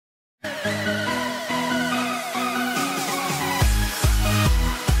Hey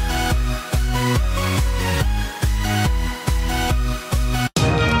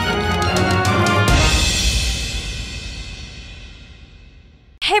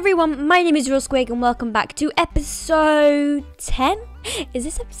everyone, my name is Real Squig and welcome back to episode 10? Is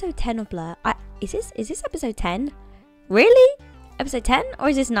this episode 10 of Blur? Is this episode 10? Really? Episode 10? Or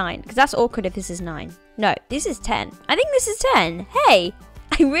is this 9? Because that's awkward if this is 9. No, this is 10. I think this is 10. Hey!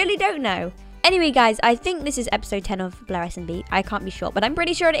 I really don't know. Anyway guys, I think this is episode 10 of Blur SMP. I can't be sure, but I'm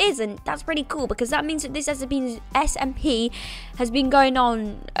pretty sure it is, and that's pretty cool because that means that this SMP has been going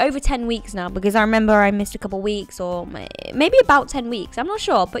on over 10 weeks now, because I remember I missed a couple weeks, or maybe about 10 weeks. I'm not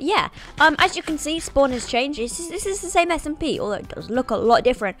sure, but yeah. As you can see, spawn has changed. This is the same SMP, although it does look a lot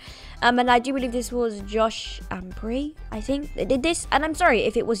different. And I do believe this was Josh and Brie, I think, that did this. And I'm sorry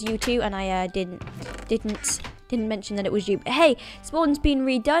if it was you too, and I didn't mention that it was you. But hey, spawn's been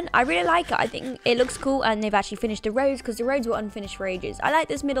redone. I really like it. I think it looks cool, and they've actually finished the roads, because the roads were unfinished for ages. I like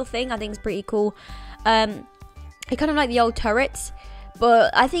this middle thing. I think it's pretty cool. I kind of like the old turrets,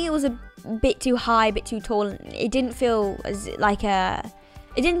 but I think it was a bit too high, a bit too tall. It didn't feel as like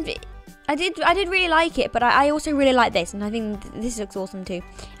I did really like it, but I also really like this, and I think this looks awesome too.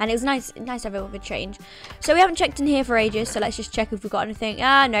 And it was nice to have a bit of a change. So we haven't checked in here for ages, so let's just check if we've got anything.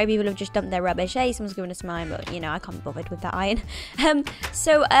 No, people have just dumped their rubbish. Hey, someone's given us some iron, but you know, I can't be bothered with that iron.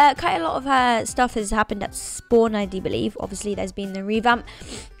 So quite a lot of stuff has happened at spawn, I do believe. Obviously, there's been the revamp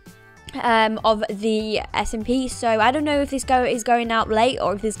of the SMP, so I don't know if this is going out late,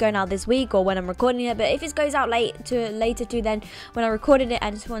 or if it's going out this week, or when I'm recording it. But if it goes out later to then when I recorded it,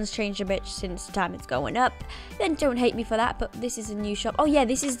 and someone's changed a bit since the time it's going up, then don't hate me for that. But this is a new shop. Oh yeah,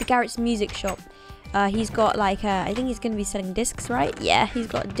 this is the Garrett's music shop. He's got like I think he's going to be selling discs, right? Yeah, he's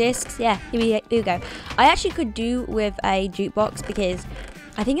got discs. Yeah, here we go. I actually could do with a jukebox, because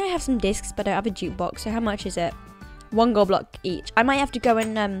I think I have some discs, but I don't have a jukebox. So how much is it? 1 gold block each. I might have to go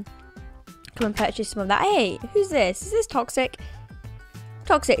and come and purchase some of that. Hey, who's this? Is this Toxic?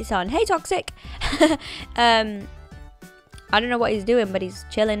 Toxic son. Hey, Toxic. I don't know what he's doing, but he's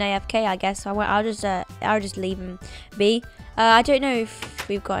chilling AFK, I guess. So I'll just leave him be. I don't know if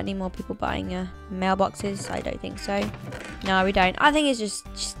we've got any more people buying mailboxes. I don't think so. No, we don't. I think it's just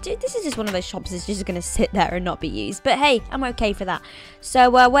this is just one of those shops that's just gonna sit there and not be used. But hey, I'm okay for that. So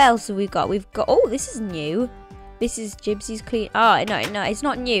what else have we got? We've got, oh, this is new. This is Jibsy's clean. Oh, no, it's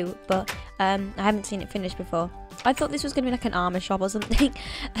not new, but I haven't seen it finished before. I thought this was going to be like an armor shop or something.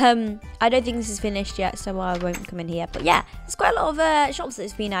 I don't think this is finished yet, so I won't come in here. But yeah, there's quite a lot of shops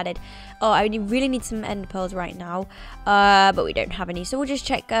that's been added. Oh, I really need some ender pearls right now, but we don't have any. So we'll just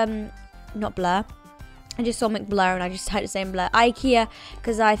check, not Blur. I just saw McBlur and I just started saying Blur. IKEA,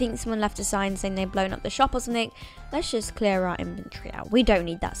 because I think someone left a sign saying they've blown up the shop or something. Let's just clear our inventory out. We don't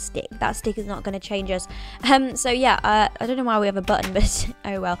need that stick. That stick is not going to change us. So yeah, I don't know why we have a button, but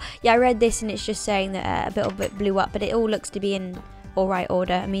oh well. Yeah, I read this and it's just saying that a little bit blew up, but it all looks to be in alright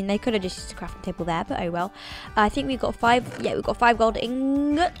order. I mean, they could have just used a crafting table there, but oh well. I think we've got 5. Yeah, we've got 5 gold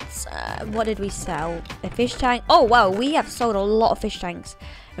ingots. What did we sell? A fish tank. Oh wow, we have sold a lot of fish tanks.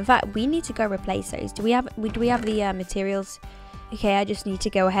 In fact, we need to go replace those. Do we have the materials? Okay, I just need to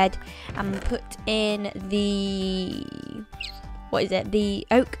go ahead and put in the, what is it? The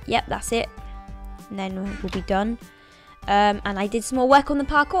oak. Yep, that's it. And then we'll be done. And I did some more work on the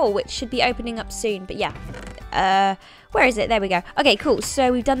parkour, which should be opening up soon. But yeah, where is it? There we go. Okay, cool.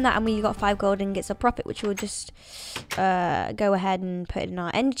 So we've done that, and we got 5 gold ingots of profit, which we'll just go ahead and put in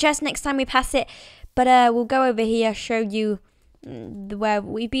our end chest next time we pass it. But we'll go over here, show you where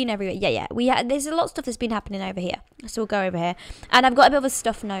we've been everywhere. Yeah, there's a lot of stuff that's been happening over here, so we'll go over here. And I've got a bit of a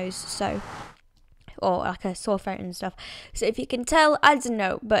stuffed nose, so, or like a sore throat and stuff, so if you can tell, I don't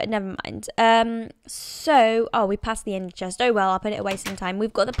know, but never mind. So we passed the end chest. Oh well, I'll put it away sometime.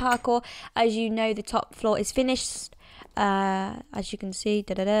 We've got the parkour. As you know, the top floor is finished, as you can see,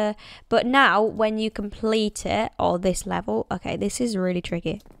 but now when you complete it, or this level, okay, this is really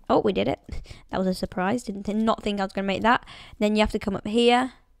tricky. Oh, we did it. That was a surprise. Did not think I was going to make that. Then you have to come up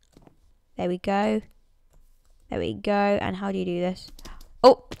here. There we go. And how do you do this?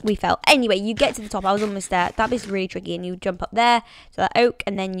 Oh, we fell. Anyway, you get to the top. I was almost there. That bit's really tricky. And you jump up there to that oak.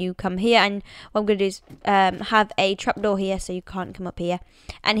 And then you come here. And what I'm going to do is have a trapdoor here, so you can't come up here.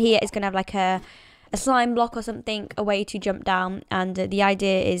 And here it's going to have like a slime block or something, a way to jump down. And the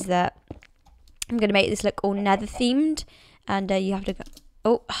idea is that I'm going to make this look all nether themed. And you have to go.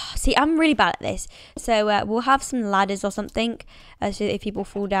 Oh, see, I'm really bad at this. So we'll have some ladders or something, so that if people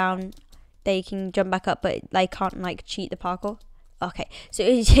fall down, they can jump back up, but they can't like cheat the parkour. Okay, so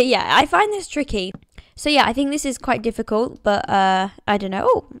yeah, I find this tricky So yeah, I think this is quite difficult, but I don't know.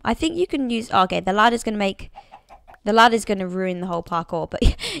 Oh, I think you can use... okay, the ladder's going to ruin the whole parkour, but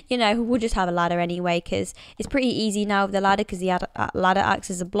you know, we'll just have a ladder anyway, because it's pretty easy now with the ladder, because the ladder acts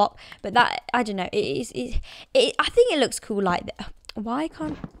as a block. But that, I don't know, I think it looks cool like that. Why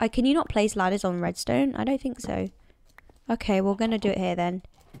can't can you not place ladders on redstone? I don't think so. Okay, we're gonna do it here then.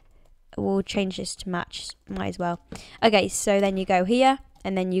 We'll change this to match, might as well. Okay, so then you go here,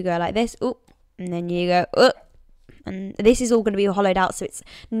 and then you go like this, and then you go and this is all going to be hollowed out, so it's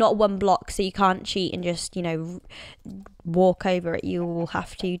not one block, so you can't cheat and just, you know, walk over it. You will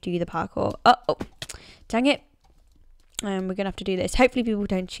have to do the parkour. Oh, dang it. We're going to have to do this. Hopefully people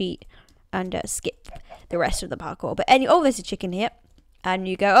don't cheat and skip the rest of the parkour. But there's a chicken here. And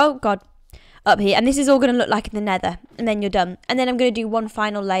you go, oh god, up here. And this is all going to look like in the nether. And then you're done. And then I'm going to do one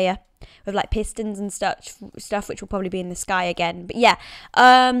final layer with like pistons and stuff, which will probably be in the sky again. But yeah,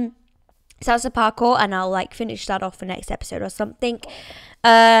 so that's the parkour, and I'll like finish that off for next episode or something.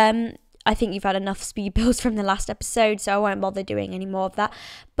 I think you've had enough speed builds from the last episode, so I won't bother doing any more of that.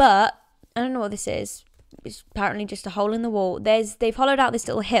 But I don't know what this is. It's apparently just a hole in the wall. They've hollowed out this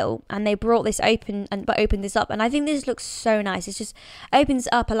little hill, and they brought this opened this up, and I think this looks so nice. It just opens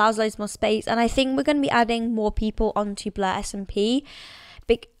up, allows loads more space, and I think we're going to be adding more people onto Blur SMP,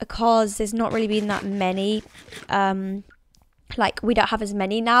 because there's not really been that many. Like, we don't have as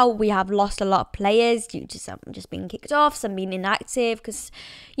many now. We have lost a lot of players due to some just being kicked off, some being inactive, because,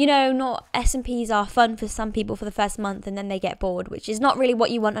 you know, not SMPs are fun for some people for the first month, and then they get bored, which is not really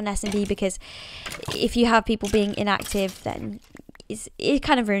what you want on SMP, because if you have people being inactive, then it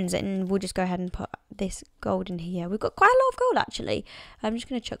kind of ruins it. And we'll just go ahead and put this gold in here. We've got quite a lot of gold, actually. I'm just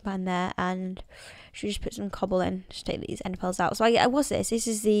going to chuck that in there, and should we just put some cobble in? Just take these end pearls out. So what's this? This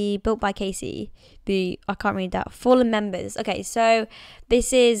is the built by Casey. I can't read that. Fallen members. Okay, so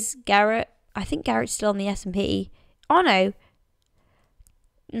this is Garrett. I think Garrett's still on the SMP. Oh no.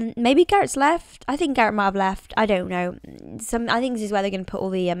 Maybe Garrett's left. I think Garrett might have left. I don't know. I think this is where they're going to put all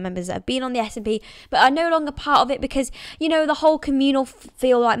the members that have been on the SMP, but are no longer part of it, because, you know, the whole communal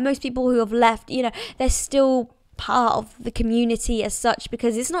feel, like most people who have left, you know, they're still part of the community as such,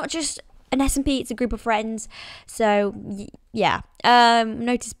 because it's not just an SMP, it's a group of friends. So yeah,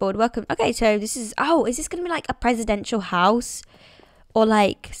 notice board, welcome. Okay, so this is, is this gonna be like a presidential house or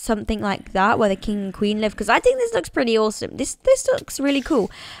like something like that where the king and queen live? Because I think this looks pretty awesome. This looks really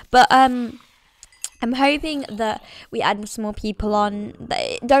cool. But I'm hoping that we add some more people on.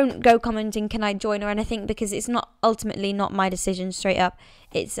 Don't go commenting can I join or anything, because it's not ultimately not my decision straight up.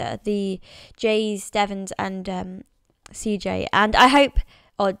 It's the Jays, Devons, and CJ, and I hope,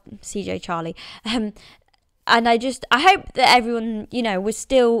 or CJ Charlie, and I hope that everyone, you know, we're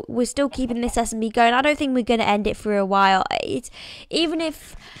still keeping this SMP going. I don't think we're going to end it for a while. Even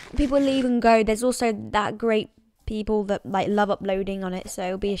if people leave and go, there's also that great people that like love uploading on it, so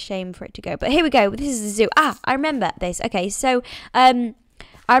it'll be a shame for it to go. But here we go. This is the zoo. I remember this. Okay, so I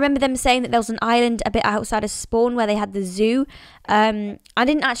remember them saying that there was an island a bit outside of spawn where they had the zoo. I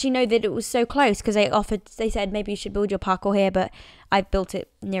didn't actually know that it was so close, because they said maybe you should build your parkour here, but I've built it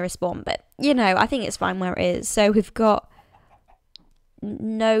near a spawn. But, you know, I think it's fine where it is. So we've got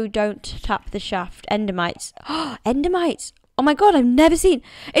no, don't tap the shaft. Endermites. Oh, endermites. Oh my god, I've never seen.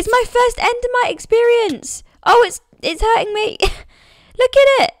 It's my first endermite experience. Oh, it's hurting me. Look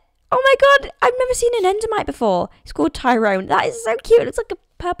at it. Oh my god, I've never seen an endermite before. It's called Tyrone. That is so cute. It looks like a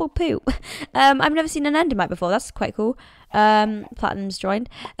purple poo. I've never seen an endermite before. That's quite cool. Platinum's joined.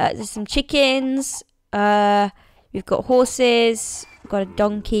 There's some chickens. We've got horses. We've got a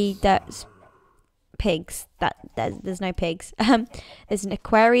donkey. That's pigs. There's no pigs. There's an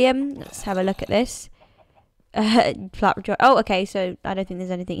aquarium. Let's have a look at this. Oh, okay, so I don't think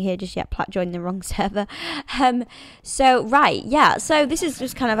there's anything here just yet. Plat joined the wrong server. So right, yeah, so this is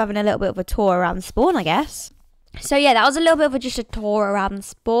just kind of having a little bit of a tour around spawn, I guess. So yeah, that was a little bit of just a tour around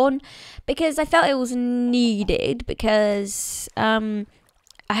spawn, because I felt it was needed, because I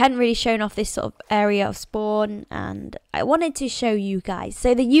hadn't really shown off this sort of area of spawn, and I wanted to show you guys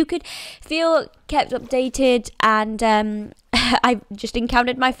so that you could feel kept updated. And I just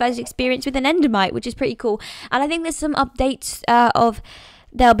encountered my first experience with an endermite, which is pretty cool. And I think there's some updates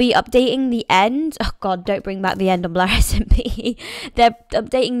they'll be updating the end. Oh god, don't bring back the end on Blur SMP. They're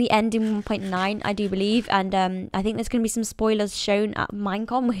updating the end in 1.9, I do believe, and I think there's going to be some spoilers shown at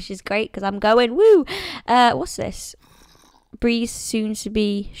Minecon, which is great because I'm going, woo! What's this? Breeze soon to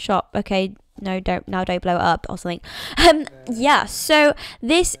be shop. Okay, no, don't blow it up or something. Yeah, so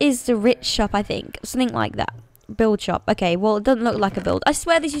this is the rich shop, I think, something like that. Build shop. Okay, well, it doesn't look like a build. I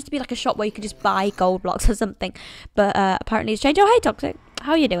swear this used to be like a shop where you could just buy gold blocks or something, but apparently it's changed. Oh, hey Toxic,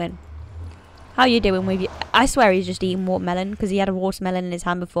 how are you doing? How you doing with you? I swear he's just eating watermelon because he had a watermelon in his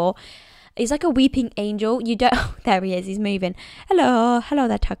hand before. He's like a weeping angel. You don't... there he is. He's moving. Hello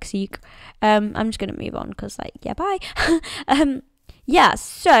there, Toxic. I'm just going to move on because, like, yeah, bye. Yeah,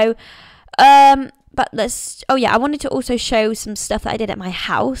 so... but let's... Oh, yeah, I wanted to also show some stuff that I did at my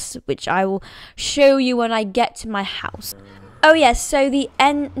house, which I will show you when I get to my house. Oh, yes, so the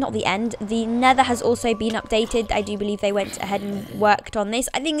nether has also been updated. I do believe they went ahead and worked on this.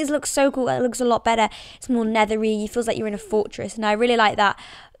 I think this looks so cool. It looks a lot better. It's more nethery. It feels like you're in a fortress, and I really like that,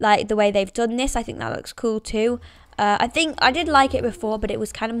 like the way they've done this. I think that looks cool too. I think I did like it before, but it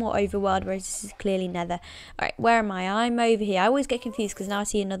was kind of more overworld, whereas this is clearly nether. All right, where am I? I'm over here. I always get confused because now I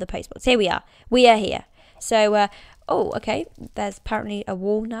see another post box. Here we are. We are here. So, oh, okay. There's apparently a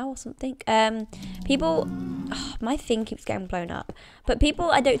wall now or something. People, my thing keeps getting blown up. But people,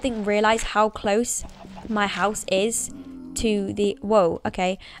 I don't think, realize how close my house is to the, whoa,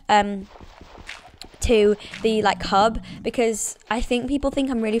 okay. To the like hub, because I think people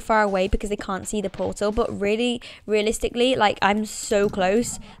think I'm really far away because they can't see the portal, but really realistically, like, I'm so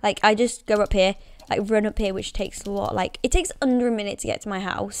close. Like, I just go up here, like run up here, which takes a lot. Like, it takes under a minute to get to my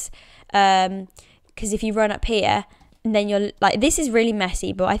house, because if you run up here and then you're like, this is really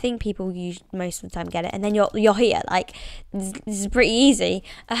messy, but I think people most of the time get it, and then you're here. Like, this is pretty easy.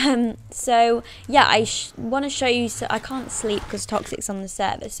 So yeah, I want to show you. So I can't sleep because Toxic's on the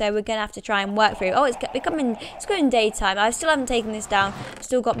server, so we're gonna have to try and work through. Oh, it's going daytime. I still haven't taken this down.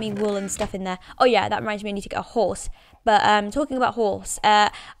 Still got me wool and stuff in there. Oh yeah, that reminds me, I need to get a horse. But talking about horse,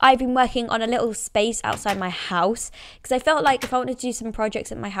 I've been working on a little space outside my house because I felt like if I wanted to do some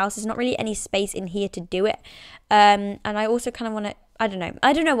projects at my house, there's not really any space in here to do it. And I also kind of want to, I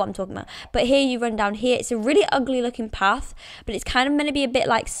don't know what I'm talking about. But here you run down here. It's a really ugly looking path, but it's kind of meant to be a bit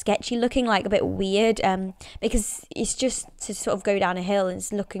like sketchy looking, like a bit weird, because it's just to sort of go down a hill and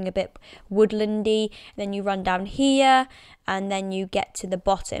it's looking a bit woodlandy. And then you run down here and then you get to the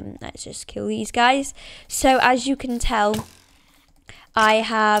bottom. Let's just kill these guys. So as you can tell, I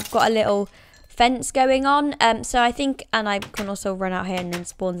have got a little fence going on, so I think, and I can also run out here and then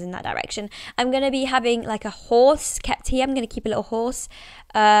spawns in that direction. I'm going to be having like a horse kept here. I'm going to keep a little horse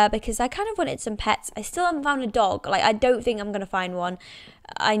because I kind of wanted some pets. I still haven't found a dog. Like, I don't think I'm going to find one.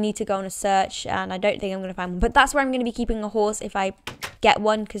 I need to go on a search, and I don't think I'm going to find one, but that's where I'm going to be keeping a horse if I get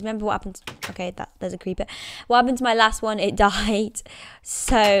one, because remember what happened okay, there's a creeper. What happened to my last one? It died.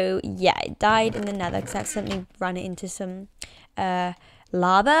 So yeah, it died in the nether because I accidentally ran it into some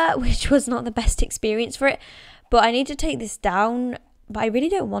lava, which was not the best experience for it. But I need to take this down, but I really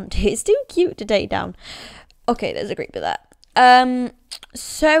don't want to. It's too cute to take down. Okay, there's a creeper there.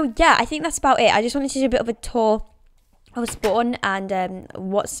 So yeah, I think that's about it. I just wanted to do a bit of a tour of spawn and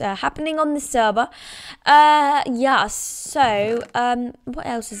what's happening on the server. Yeah, so what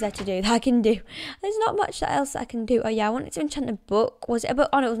else is there to do that I can do? There's not much else that I can do. Oh yeah, I wanted to enchant a book. Was it a book?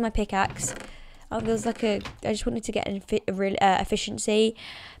 Oh no, it was my pickaxe. Oh, there was like I just wanted to get an efficiency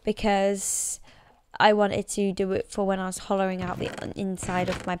because I wanted to do it for when I was hollowing out the inside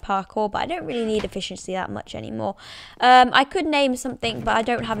of my parkour, but I don't really need efficiency that much anymore. I could name something, but I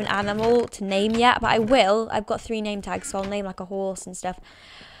don't have an animal to name yet, but I will. I've got 3 name tags, so I'll name like a horse and stuff.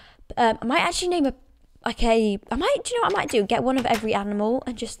 I might actually name a... Okay, do you know what I might do? Get one of every animal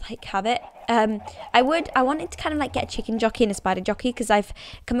and just like have it. I wanted to kind of like get a chicken jockey and a spider jockey because I've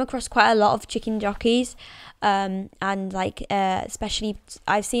come across quite a lot of chicken jockeys. And like especially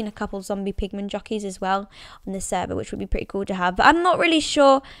I've seen a couple zombie pigman jockeys as well on the server, which would be pretty cool to have. But I'm not really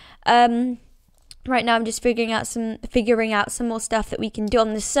sure. Right now I'm just figuring out some more stuff that we can do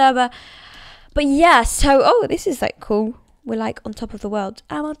on the server. But yeah, so oh, this is like cool. We're like on top of the world.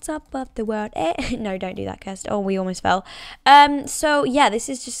 I'm on top of the world. No, don't do that, Kirst. Oh, we almost fell. So yeah, this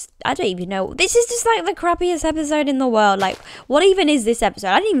is just, I don't even know. This is just like the crappiest episode in the world. Like, what even is this episode?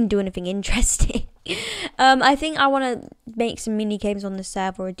 I didn't even do anything interesting. I think I want to make some mini games on the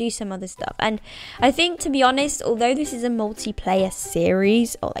server or do some other stuff. And I think, to be honest, although this is a multiplayer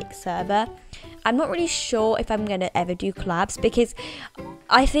series or like server, I'm not really sure if I'm going to ever do collabs, because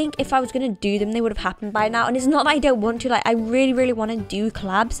I think if I was going to do them, they would have happened by now. And it's not that I don't want to. Like, I really, really want to do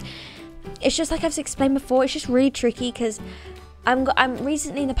collabs. It's just like I've explained before, it's just really tricky because I'm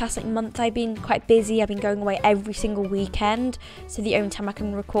recently in the past like month, I've been quite busy. I've been going away every single weekend. So the only time I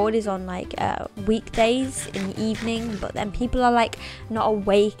can record is on like weekdays in the evening. But then people are like not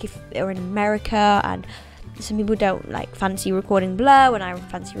awake if they're in America, and some people don't like fancy recording Blur when I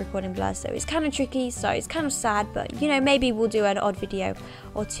fancy recording Blur, so it's kind of tricky, so it's kind of sad, but you know, maybe we'll do an odd video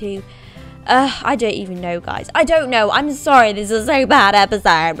or two I don't even know, guys. I don't know. I'm sorry, this is a so bad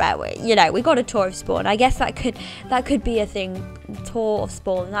episode, but you know, we got a tour of Spawn. I guess that could be a thing. Tour of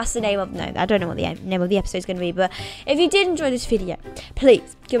Spawn. That's the name of, no, I don't know what the name of the episode is going to be, but if you did enjoy this video,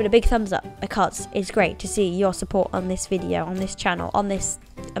 please give it a big thumbs up, because it's great to see your support on this video, on this channel, on this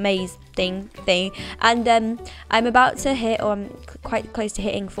amazing thing. And I'm about to hit, or I'm quite close to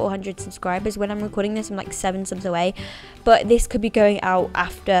hitting 400 subscribers. When I'm recording this, I'm like 7 subs away, but this could be going out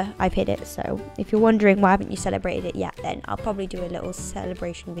after I've hit it. So if you're wondering why haven't you celebrated it yet, then I'll probably do a little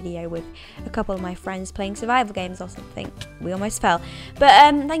celebration video with a couple of my friends playing survival games or something. We almost fell. But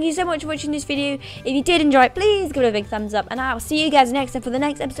thank you so much for watching this video. If you did enjoy it, please give it a big thumbs up, and I'll see you guys next time for the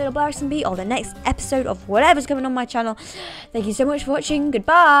next episode of Blur SMP, or the next episode of whatever's coming on my channel. Thank you so much for watching.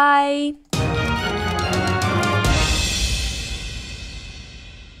 Goodbye.